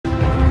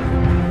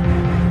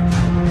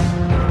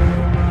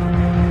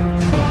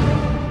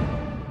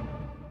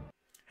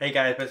Hey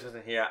guys,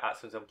 SIMPSON here at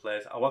SIMPSON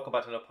Plays, and welcome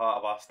back to another part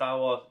of our Star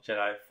Wars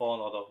Jedi Fallen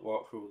Order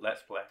walkthrough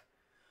Let's Play.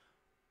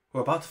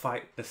 We're about to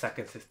fight the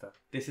second sister.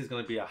 This is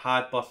going to be a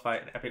hard boss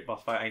fight, an epic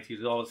boss fight. I need to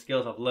use all the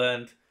skills I've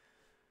learned.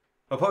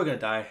 We're probably going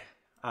to die,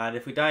 and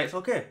if we die it's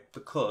okay,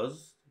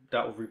 because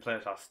that will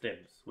replenish our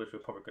stims, which we're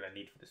probably going to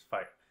need for this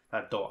fight,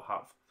 that I don't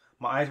have.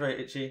 My eyes are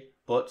very itchy,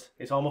 but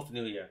it's almost a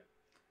new year.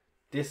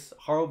 This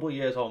horrible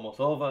year is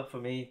almost over for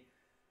me.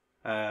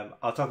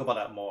 I'll talk about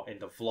that more in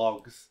the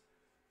vlogs.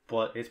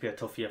 But it's been a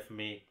tough year for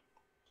me.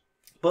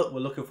 But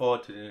we're looking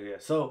forward to the new year.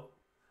 So,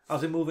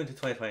 as we move into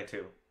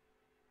 2022,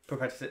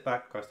 prepare to sit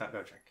back, grab a snack,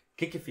 grab a drink.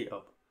 Kick your feet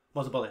up.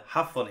 Most importantly,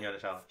 have fun here on the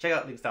channel. Check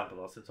out links down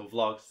below. Some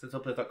vlogs,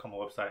 SIMPSONplays.com,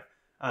 our website.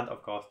 And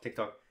of course,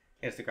 TikTok,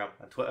 Instagram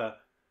and Twitter.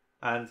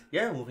 And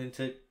yeah, moving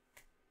into,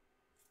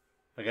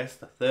 I guess,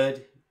 the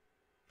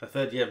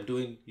third year I'm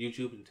doing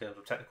YouTube in terms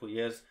of technical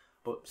years.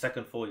 But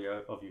second full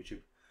year of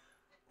YouTube.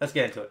 Let's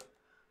get into it.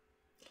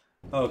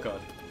 Oh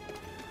god.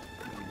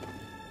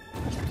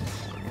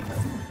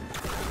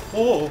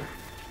 Oh!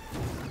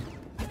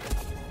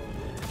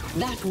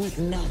 That was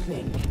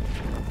nothing.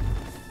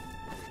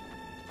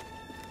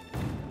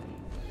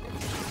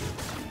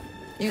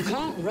 You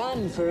can't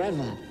run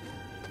forever.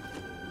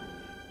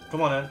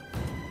 Come on then.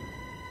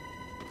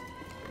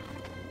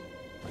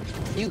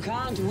 You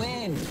can't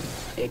win.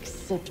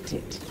 Accept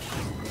it.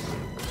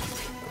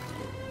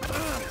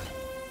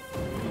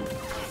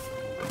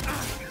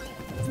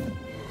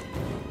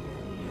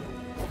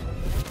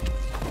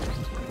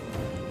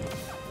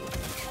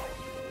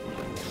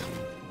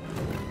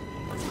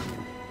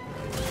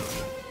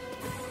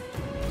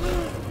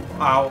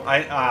 Ow,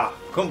 I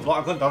couldn't block,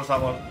 I couldn't dodge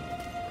that one.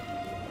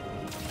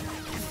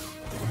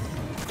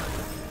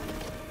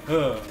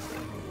 Ugh.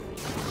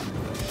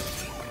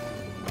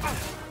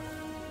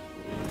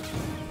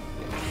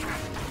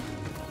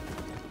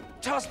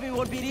 Toss me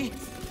one, BD.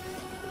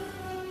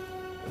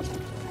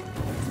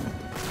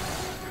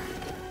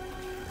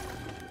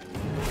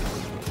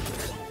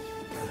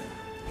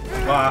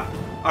 Wow,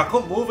 I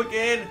couldn't move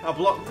again. I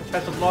blocked,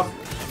 tried to block.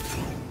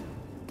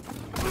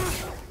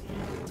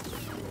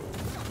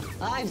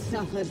 I've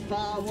suffered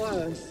far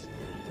worse.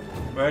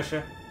 Where is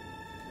she?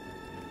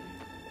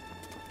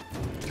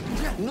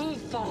 Move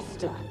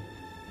faster.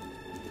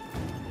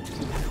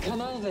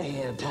 Come over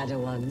here,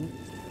 Padawan.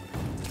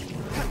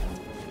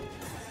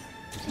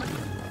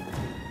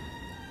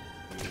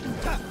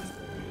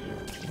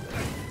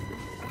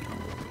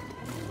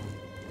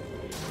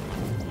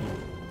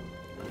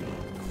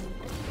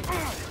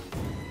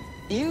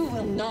 You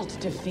will not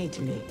defeat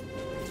me.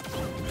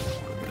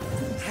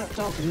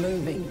 Stop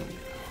moving.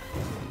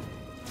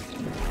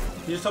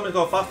 You just told me to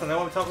go faster and I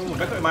want me to talk to woman.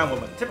 Make up your mind,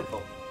 woman.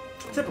 Typical.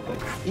 Typical.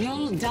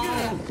 You'll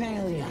die a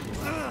failure.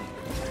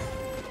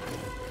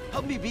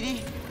 Help me,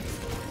 BD.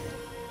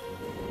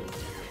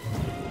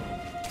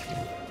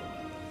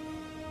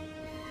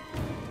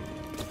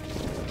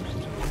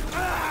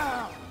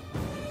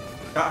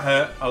 That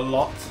hurt a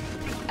lot.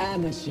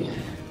 Amateur.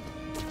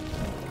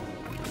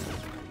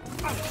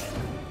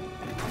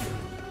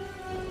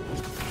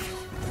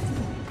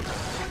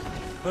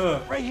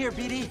 Right here,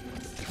 BD.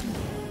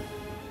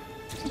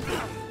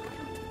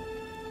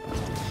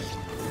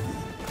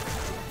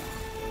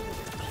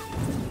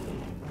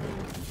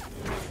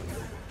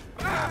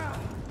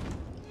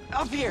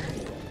 Up here.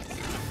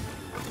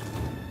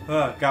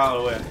 Get out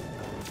of the way.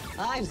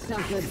 I've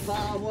suffered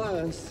far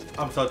worse.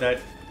 I'm so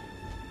dead.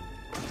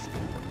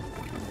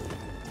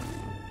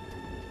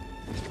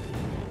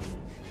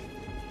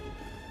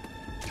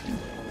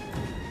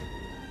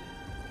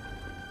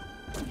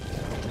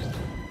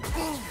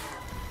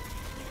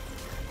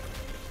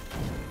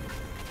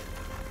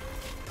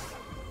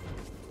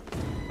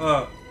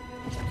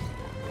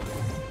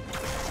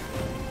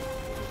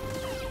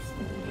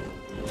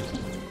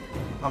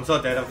 I'm so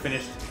dead, I'm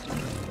finished.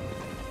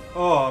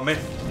 Oh, I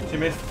missed. She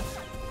missed.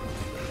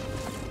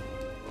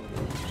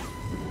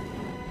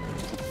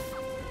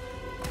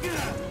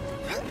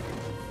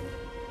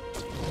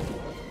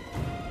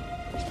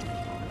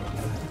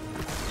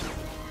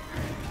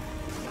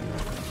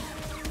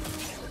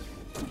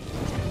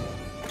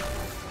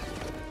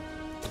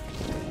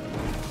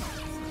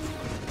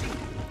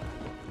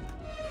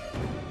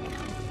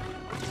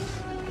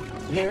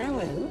 Very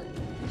well.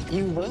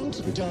 You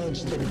won't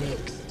dodge the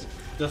next.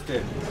 Just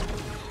did.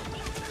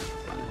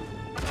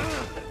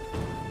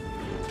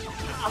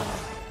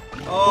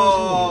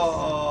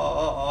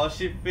 Oh,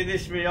 she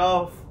finished me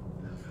off.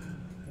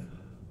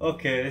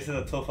 Okay, this is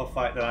a tougher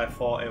fight than I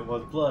thought it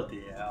was.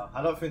 Bloody hell.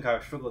 I don't think I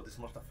struggled this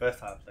much the first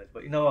time I played.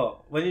 But you know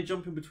what? When you're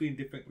jumping between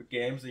different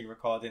games and you're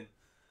recording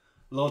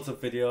loads of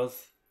videos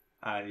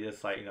and you're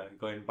just like, you know,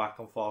 going back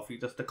and forth,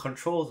 the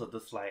controls are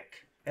just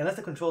like, unless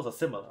the controls are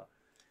similar,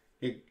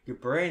 your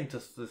brain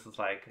just is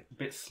like a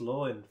bit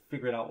slow in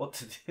figuring out what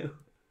to do.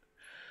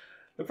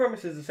 The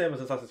premise is the same as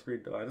Assassin's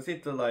Creed though. I just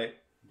need to like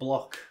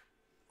block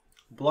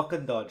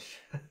and dodge.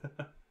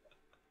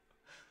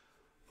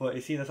 But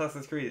you see in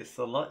Assassin's Creed it's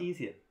a lot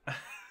easier.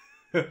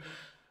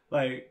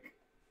 Like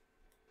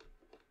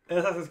In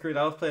Assassin's Creed,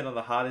 I was playing on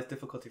the hardest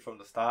difficulty from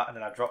the start, and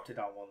then I dropped it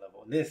down one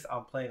level. And this,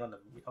 I'm playing on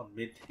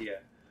mid tier,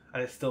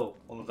 and it's still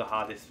one of the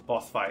hardest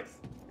boss fights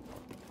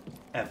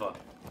ever.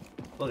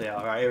 Bloody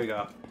hell! Right, here we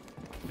go.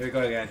 Here we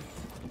go again.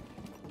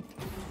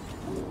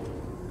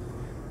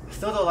 I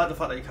still don't like the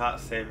fact that you can't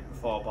save it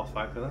before a boss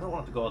fight because I don't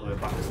want to go all the way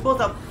back. I suppose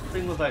that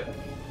thing was like,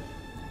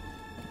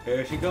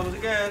 here she comes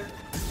again.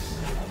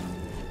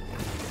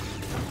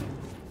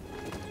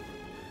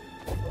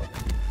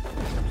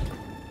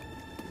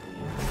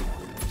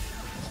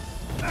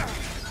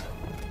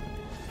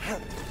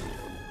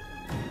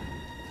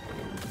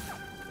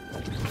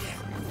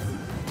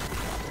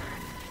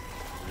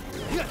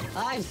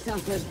 I've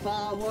suffered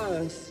far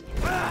worse.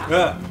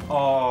 Yeah.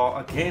 Oh,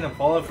 again, I'm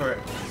falling for it.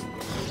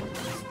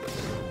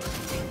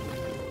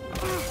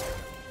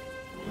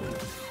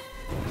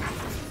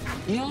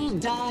 You'll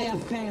die a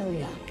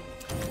failure.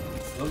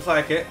 Looks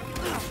like it.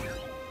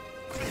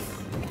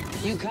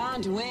 You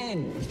can't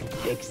win.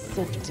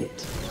 Accept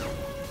it.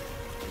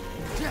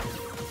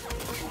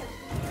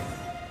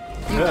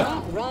 You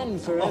can't run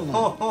forever.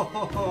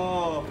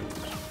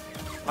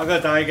 I'm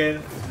gonna die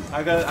again.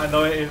 I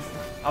know it is.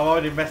 I've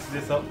already messed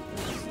this up.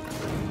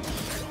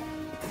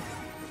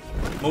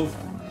 Move.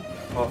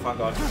 Oh, thank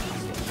God.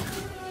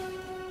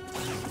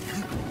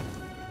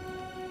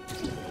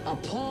 A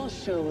poor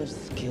show of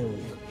skill.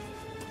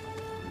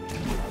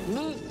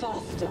 Move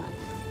faster.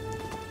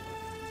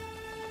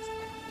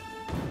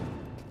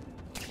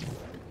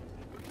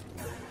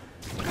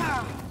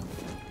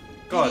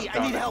 God, Petey, I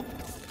need help.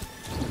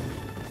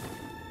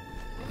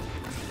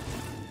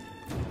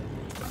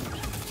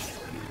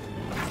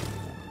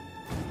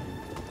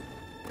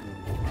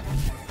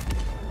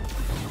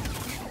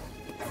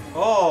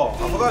 Oh,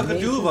 I forgot to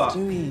Make do it that.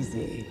 too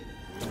easy.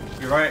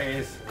 You're right, it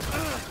is.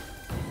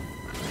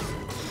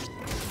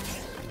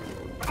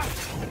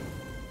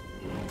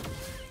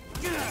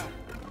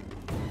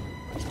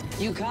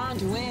 You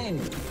can't win.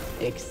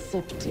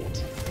 Accept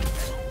it.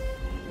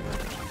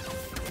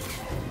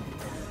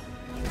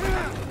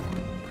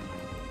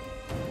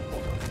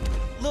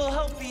 Little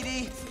help,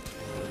 BD.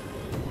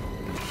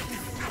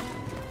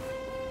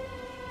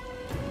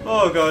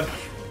 Oh God.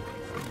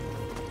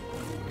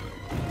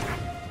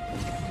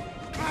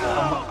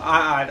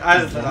 I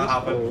just let that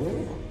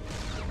happen.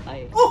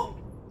 Oh!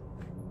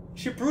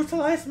 She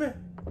brutalized me.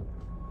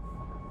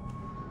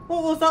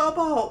 What was that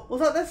about? Was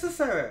that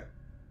necessary?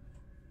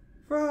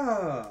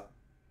 Bruh.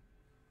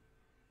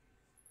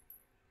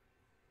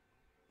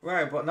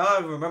 Right, but now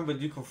I've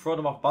remembered you can throw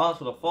them off balance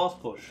with a force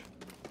push.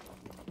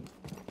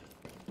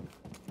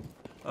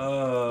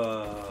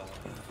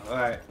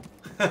 Right.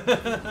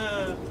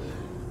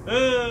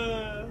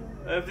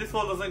 If this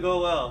one doesn't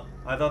go well,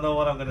 I don't know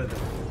what I'm gonna do.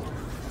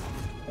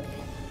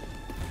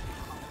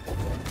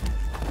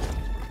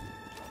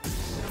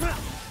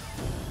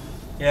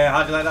 Yeah,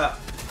 how'd you like that?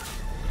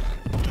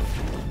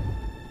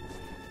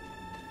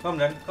 Come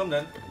then, come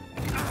then.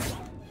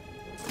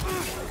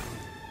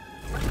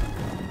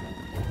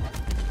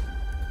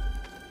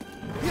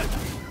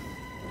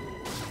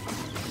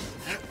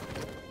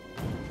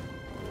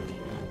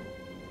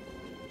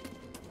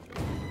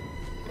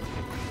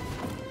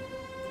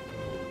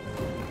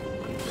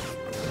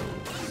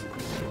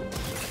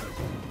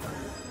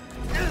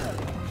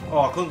 Oh,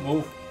 I couldn't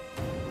move.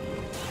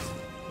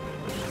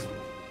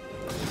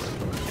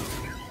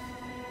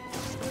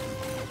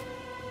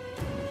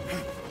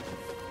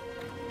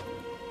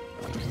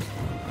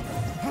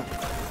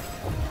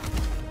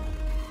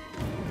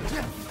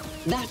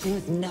 That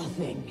was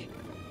nothing.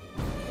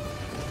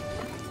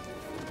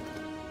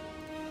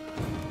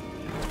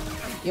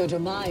 Your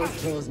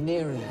demise draws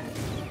nearer.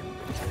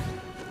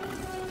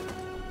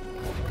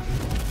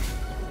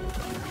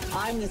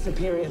 I'm the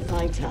superior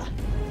fighter.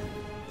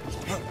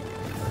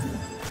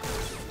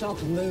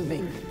 Stop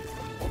moving.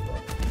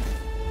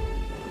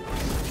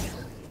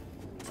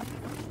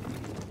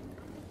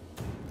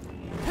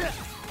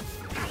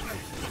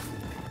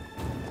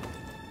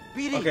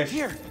 BD, Okay,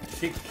 here.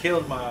 she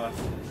killed my ass.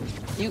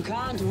 You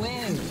can't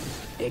win.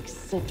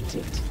 Accept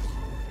it.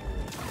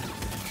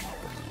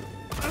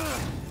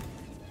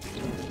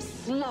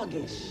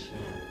 Sluggish.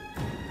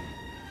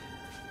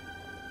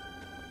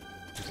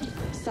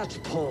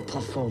 Such poor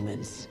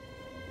performance.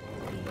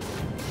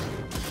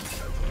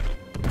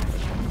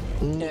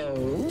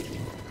 No.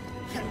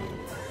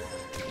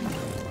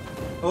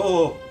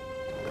 Oh.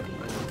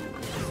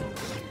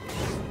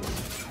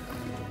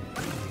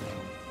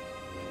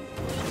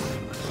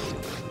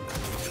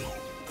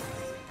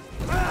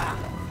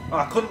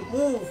 I couldn't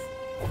move.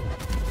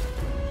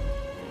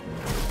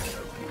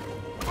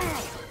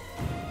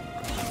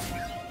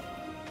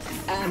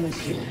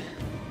 Amateur.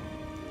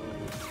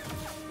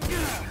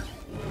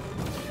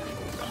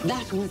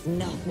 That was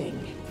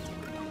nothing.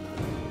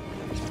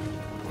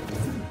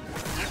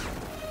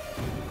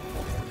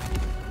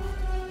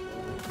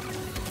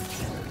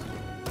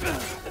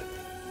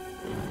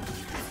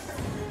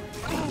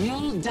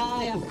 You'll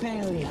die a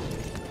failure.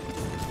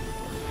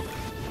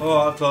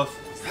 Oh, I'm close.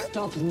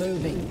 Stop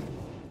moving.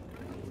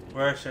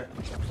 Where is she?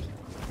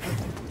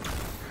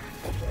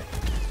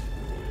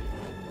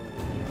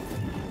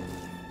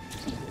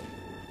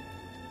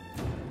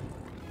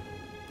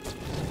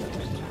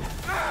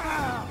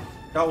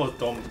 That was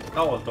dumb.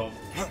 That was dumb.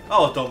 That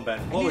was dumb, Ben.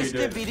 What were you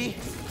doing? BD.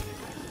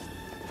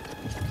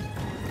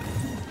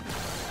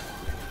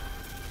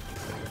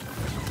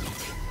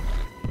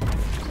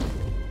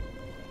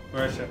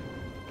 Where is she?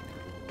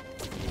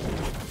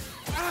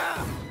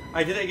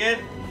 I did it again.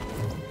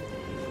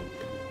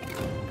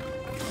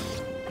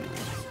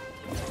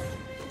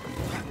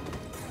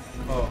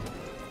 Oh.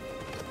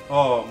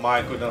 Oh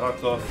my goodness, how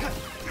close.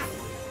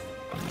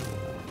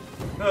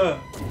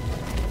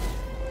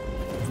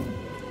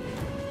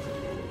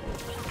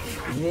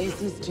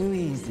 This is too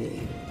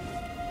easy.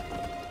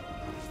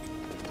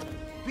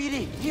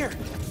 BD, here.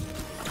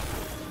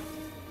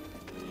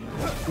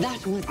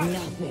 That was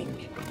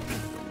nothing.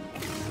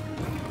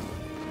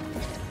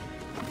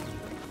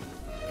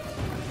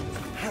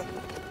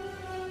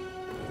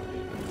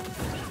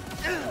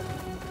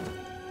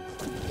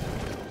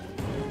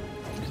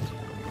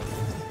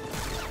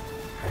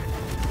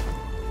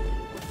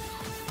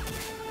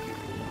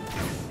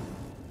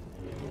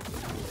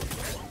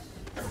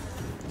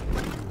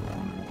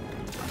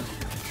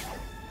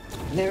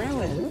 Very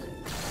well.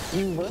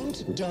 You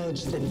won't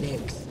dodge the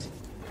next.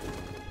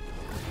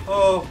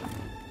 Oh.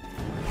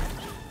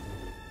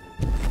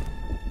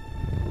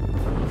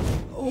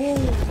 Oh.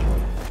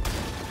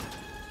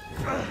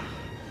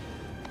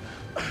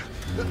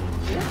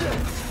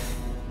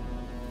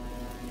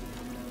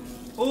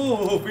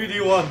 Oh,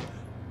 BD1.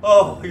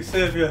 Oh, he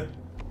saved you.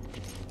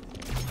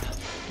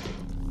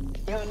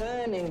 You're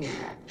learning.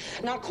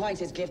 Not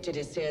quite as gifted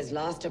as Sear's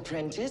last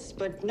apprentice,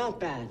 but not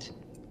bad.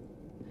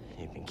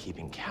 You've been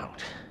keeping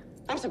count.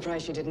 I'm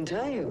surprised she didn't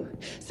tell you.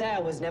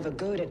 Sarah was never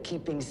good at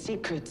keeping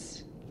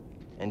secrets.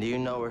 And you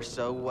know her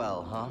so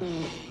well,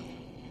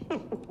 huh?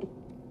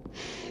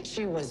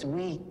 She was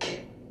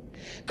weak.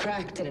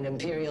 Cracked in an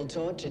Imperial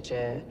torture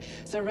chair.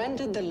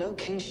 Surrendered the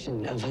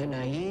location of her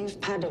naive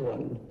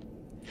Padawan.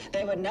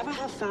 They would never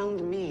have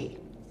found me.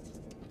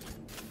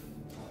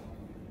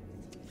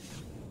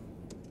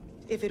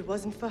 If it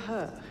wasn't for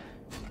her,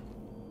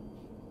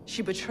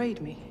 she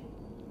betrayed me.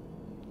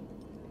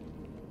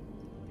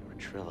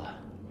 Trilla.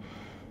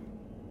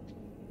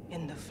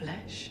 In the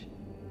flesh.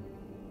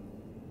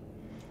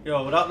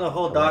 Yo, without the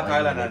whole Dark Why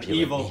Island and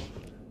manipulate evil, me?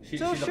 she's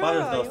So the sure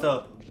baddest are though, you?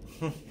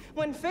 still.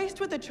 When faced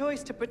with the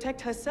choice to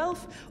protect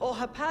herself or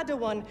her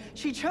Padawan,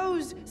 she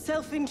chose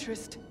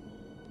self-interest.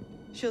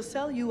 She'll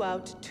sell you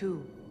out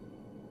too.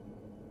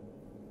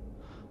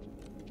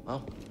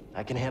 Well,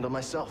 I can handle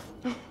myself.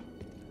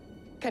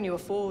 Can you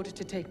afford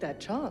to take that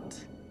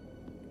chance?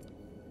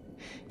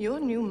 Your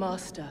new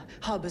master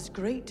harbors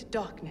great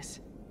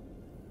darkness.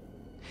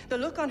 The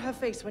look on her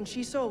face when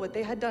she saw what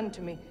they had done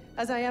to me,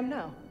 as I am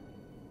now.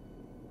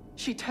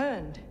 She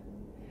turned,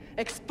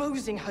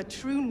 exposing her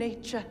true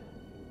nature.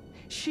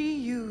 She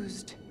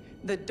used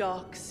the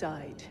dark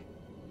side.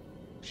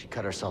 She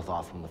cut herself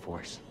off from the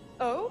Force.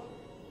 Oh?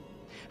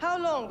 How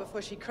long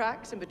before she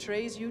cracks and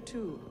betrays you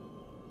too?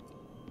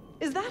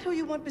 Is that who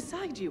you want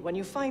beside you when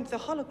you find the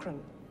holocron?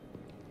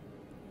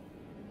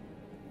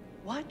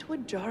 What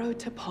would Jaro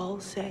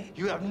Tapal say?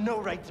 You have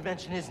no right to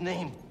mention his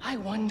name. I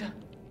wonder,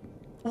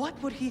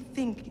 what would he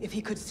think if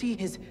he could see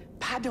his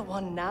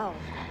Padawan now,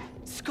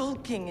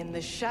 skulking in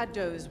the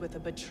shadows with a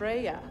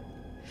betrayer,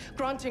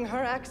 granting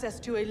her access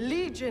to a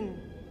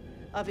legion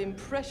of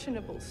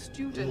impressionable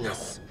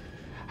students? No.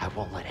 I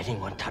won't let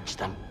anyone touch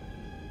them.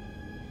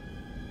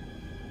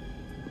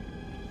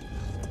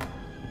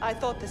 I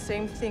thought the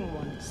same thing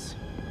once.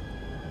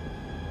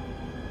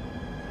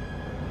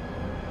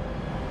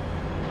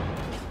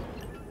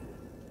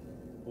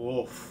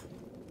 Oof.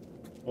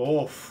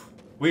 Oof.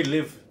 We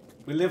live.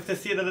 We live to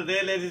see another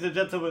day, ladies and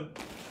gentlemen.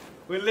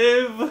 We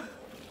live.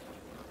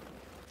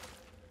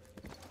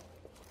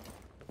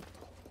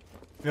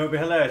 You know, it'd be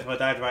hilarious if I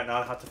died right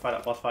now and had to fight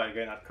that boss fight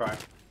again. I'd cry.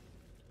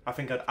 I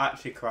think I'd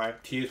actually cry.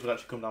 Tears would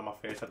actually come down my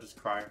face. I'd just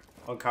cry.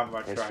 On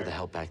camera, I'd Thanks cry. for the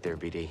help back there,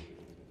 BD.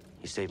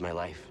 You saved my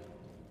life.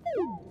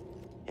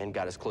 And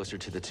got us closer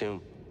to the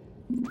tomb.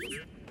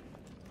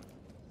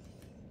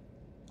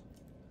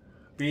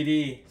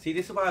 BD. See,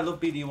 this is why I love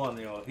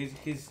BD1, yo.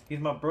 He's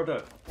my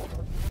brother.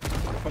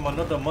 From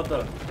another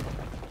mother.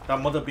 That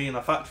mother being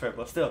a factory,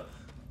 but still.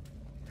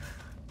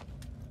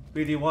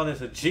 BD1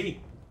 is a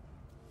G.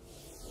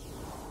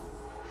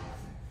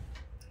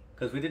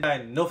 Because we didn't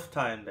have enough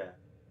time there.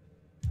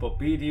 But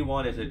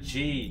BD1 is a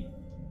G.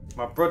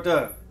 My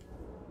brother.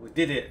 We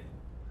did it.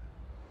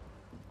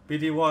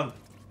 BD1.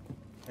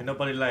 Ain't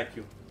nobody like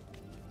you.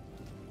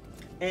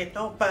 Ain't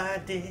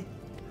nobody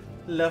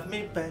love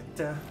me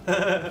better.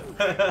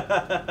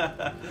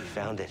 We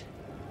found it.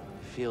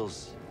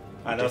 Feels.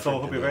 I know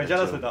someone could be very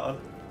jealous with that one.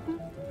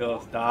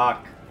 Feels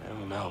dark. I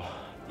don't know.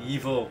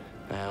 Evil.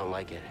 I don't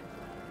like it.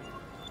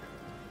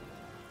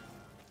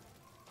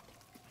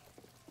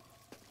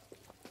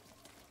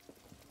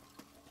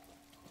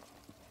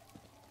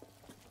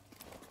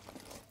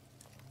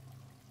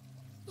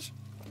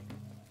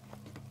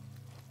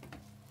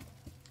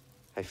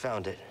 I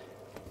found it,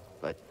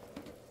 but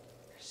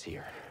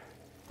Seer,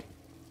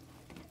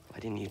 why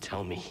didn't you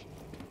tell me?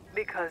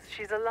 Because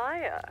she's a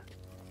liar.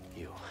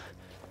 You.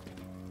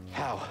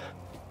 How?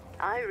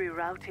 I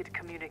rerouted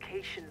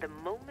communication the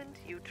moment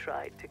you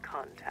tried to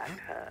contact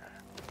her.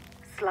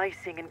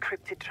 Slicing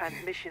encrypted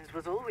transmissions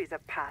was always a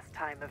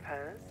pastime of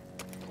hers.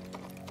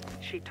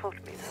 She taught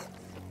me those.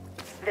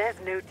 There's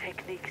no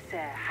technique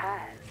Sarah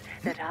has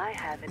that I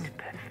haven't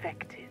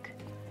perfected.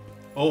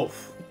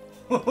 Oof.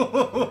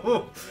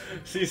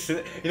 See,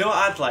 you know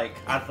what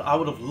I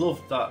would have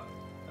loved that,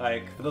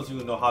 like, for those of you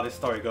who know how this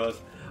story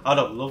goes, I would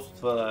have loved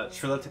for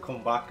Triller to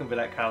come back and be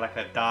like, kind of like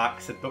a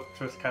dark,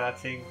 seductress kind of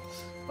thing.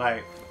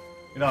 Like,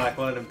 you know, like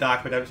one of them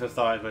dark redemption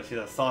stories where she's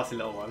a saucy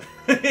little one.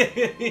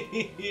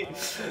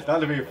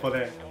 That'd be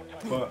funny.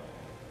 But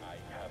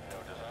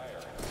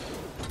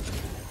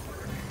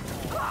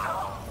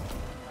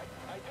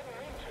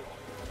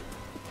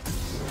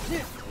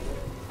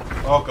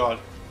oh god.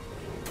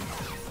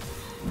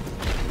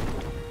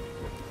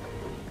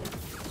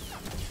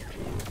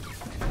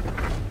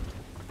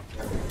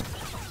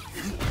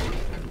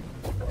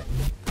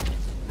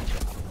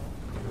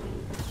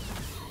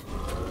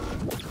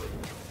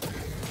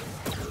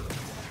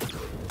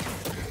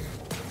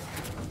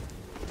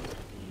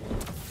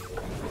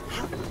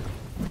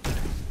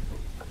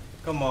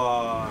 Come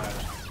on.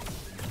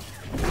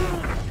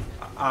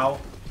 Ow.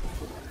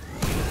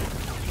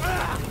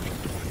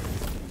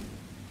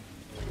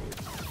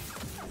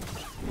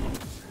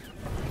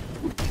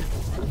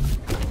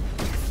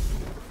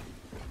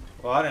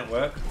 Well, that didn't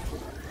work.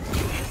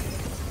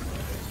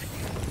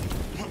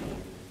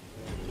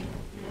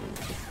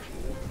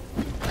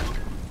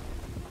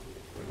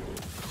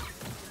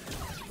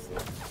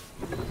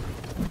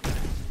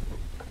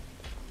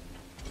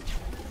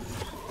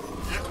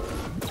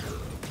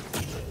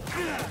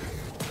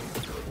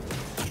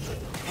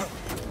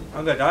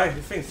 I'm gonna die.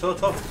 This thing's so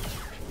tough.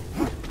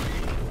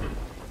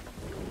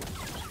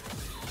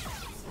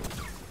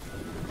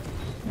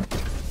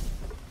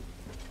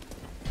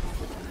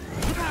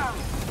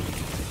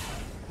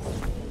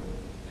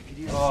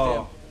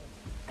 Oh,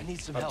 I need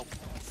some help.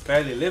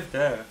 barely lived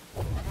there.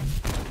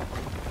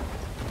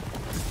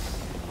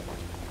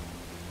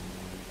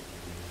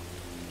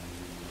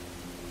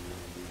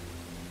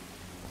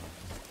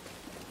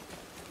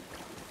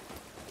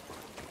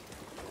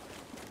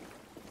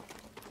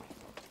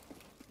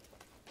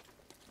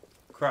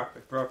 Crap,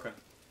 it's broken.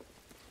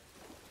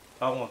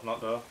 That one's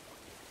not though.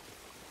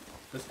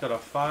 Just gotta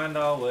find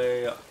our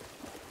way up.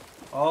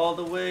 All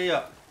the way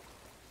up.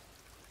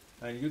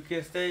 And you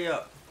can stay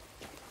up.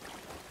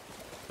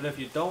 But if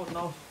you don't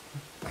know,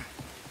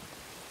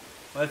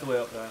 where's the way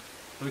up there?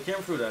 So we came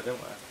through there,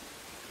 didn't we?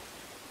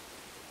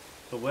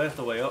 So where's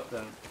the way up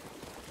then?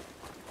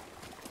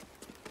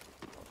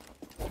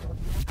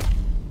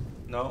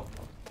 No.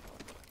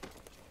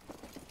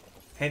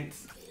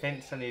 Hints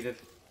are needed.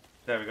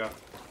 There we go.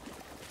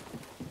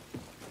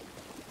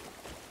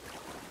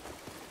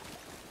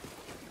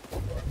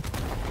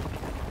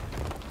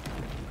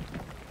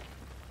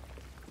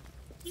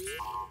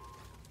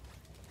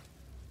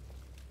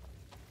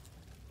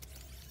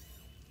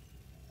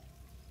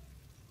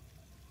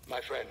 My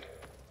friend,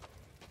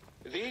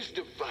 these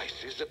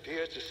devices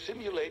appear to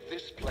simulate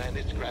this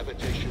planet's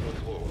gravitational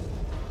pull.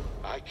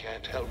 I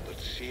can't help but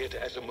see it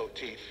as a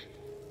motif.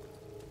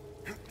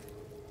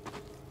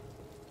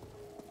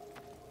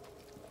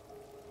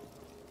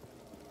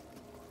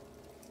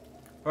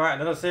 Alright,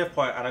 another save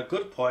point and a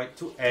good point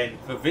to end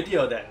the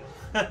video then.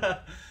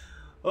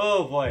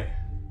 Oh boy,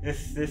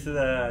 this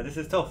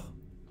is tough.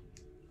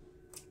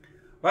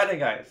 Right then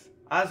guys,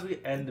 as we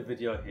end the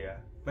video here,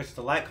 make sure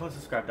to like, comment,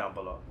 subscribe down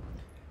below.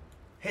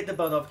 Hit the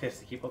bell notification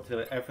to keep up to date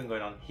with everything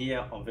going on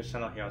here on this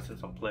channel here on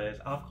SIMPSON Plays,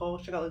 and of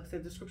course check out links in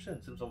the description,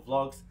 SIMPSON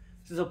Vlogs,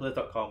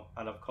 SIMPSONPlays.com,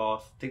 and of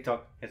course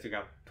TikTok,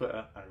 Instagram,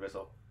 Twitter and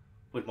Rizzo,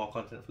 with more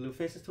content for little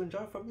faces to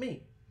enjoy from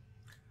me.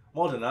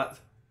 More than that,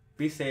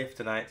 be safe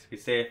tonight, be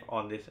safe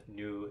on this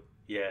New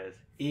Year's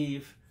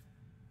Eve,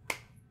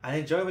 and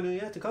enjoy the new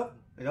year to come.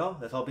 You know,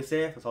 let's all be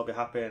safe, let's all be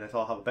happy, and let's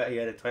all have a better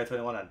year than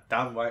 2021, and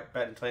damn right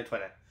better than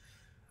 2020.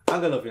 I'm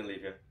gonna love you and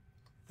leave you.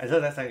 Until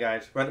next time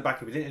guys, run it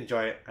back if you didn't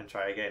enjoy it and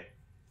try again.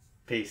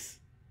 Peace.